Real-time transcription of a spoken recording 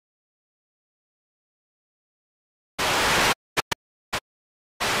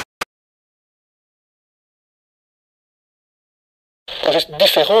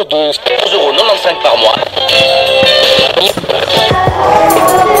différent de 11,95 € par mois.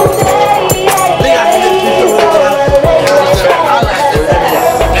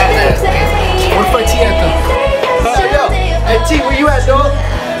 Hey T, where you at, dog?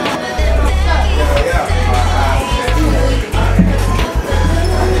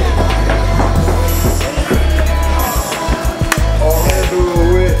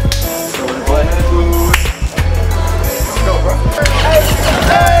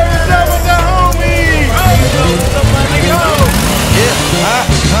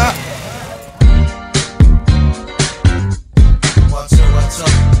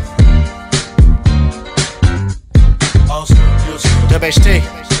 WHT,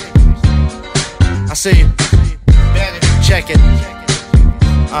 I see you. Check it.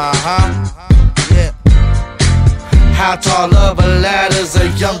 Yeah. How tall of a ladder's a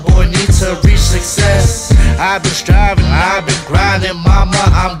young boy need to reach success? I've been striving, I've been grinding, mama,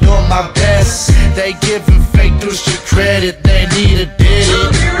 I'm doing my best. They giving fake dudes your credit, they need a ditty.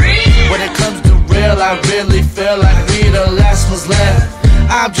 When it comes to real, I really feel like we the last ones left.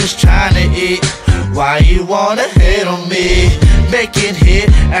 I'm just trying to eat. Why you wanna hate on me? Making hit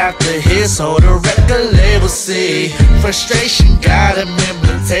after hit so the record label see. Frustration got them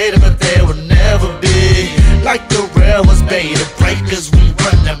imitated, but they will never be like the real ones, beta breakers. We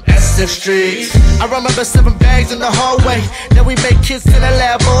run them SF streets. I remember 7 bags in the hallway. Then we make kids in the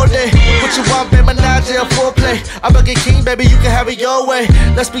lab all day. What you want, baby? Menage or foreplay? I'm a king, baby, you can have it your way.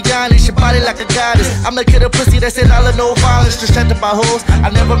 Let's be honest, your body like a goddess. I'm the kid of pussy that said all of no violence. Distracted by hoes. I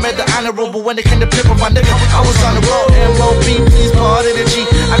never made the honorable, but when it came to pimping my nigga, I was on the road. M.O.B. please part of the G.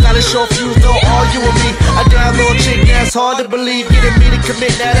 I got a short fuse, don't argue with me. A damn little chick, that's hard to believe. Getting me to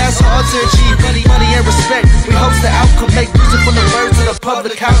commit, now that's hard to achieve. Money and respect, we hope the outcome. Make music from the birds to the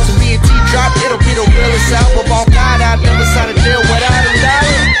public house. To me and T drop, it'll be the realest album on God. I've never signed a deal without a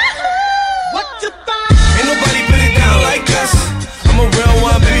dollar. What the fuck? Ain't nobody put it down like us. I'm a real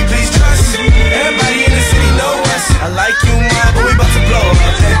one, baby, please trust. Everybody in the city know us. I like you, ma, but we about to blow up.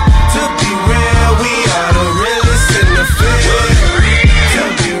 To be real, we are the realest in the field. To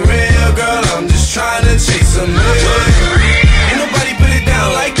be real, girl, I'm just trying to chase a million. Ain't nobody put it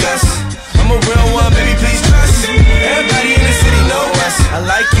down like us. I'm a real one, baby, please trust. Everybody in the city know us. I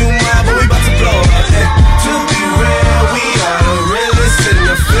like you, ma, but we about to blow up. To be real, we are the realest in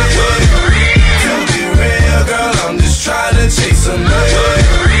the field. To be real, girl, I'm just trying to chase a million.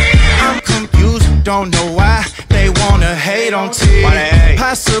 I'm confused, don't know why they wanna hate on T.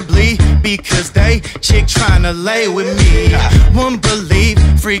 Possibly because they chick tryna lay with me. Wouldn't believe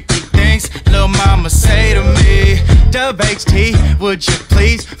freaky things lil' mama say to me. WHT, would you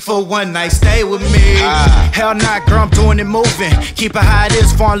please for one night stay with me? Hell nah, girl, I'm doing it moving. Keep it how it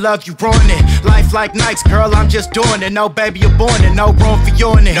is, fall in love, you ruin it. Life like nights, girl, I'm just doing it. No, baby, you're born it, no room for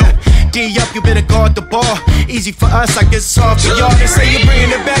you in it. D up, you better guard the ball. Easy for us, I guess soft for y'all. They say you're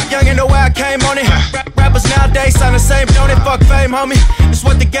bringing it back, young, and the way I came on it. Rappers nowadays sound the same, don't it? Fuck fame, homie. It's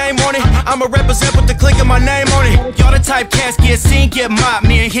what the game on it. I'ma represent with the click of my name on it. Y'all the type cats get seen, get mopped.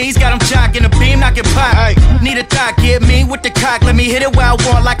 Me and he's got him jocking a beam, knocking pop. Need a thought, get me with the cock. Let me hit it where I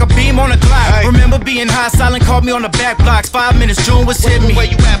want, like a beam on a clock. Remember being high, silent, called me on the back blocks. 5 minutes, June was hit me. Where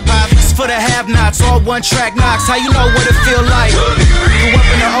you at, Pop? It's for the have-nots, all one track knocks. How you know what it feel like? Grew up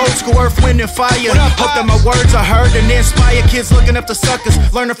in the old school, earth, wind, and fire. Hope that my words are heard and inspire kids looking up to suckers,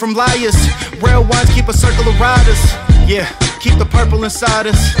 learning from liars. Real ones keep a circle of riders. Yeah, keep the purple inside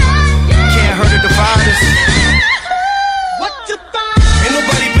us. Can't hurt or divide us. What the fuck? Ain't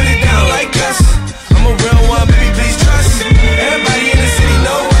nobody put it down like us. I'm a real one, baby, please trust. Everybody in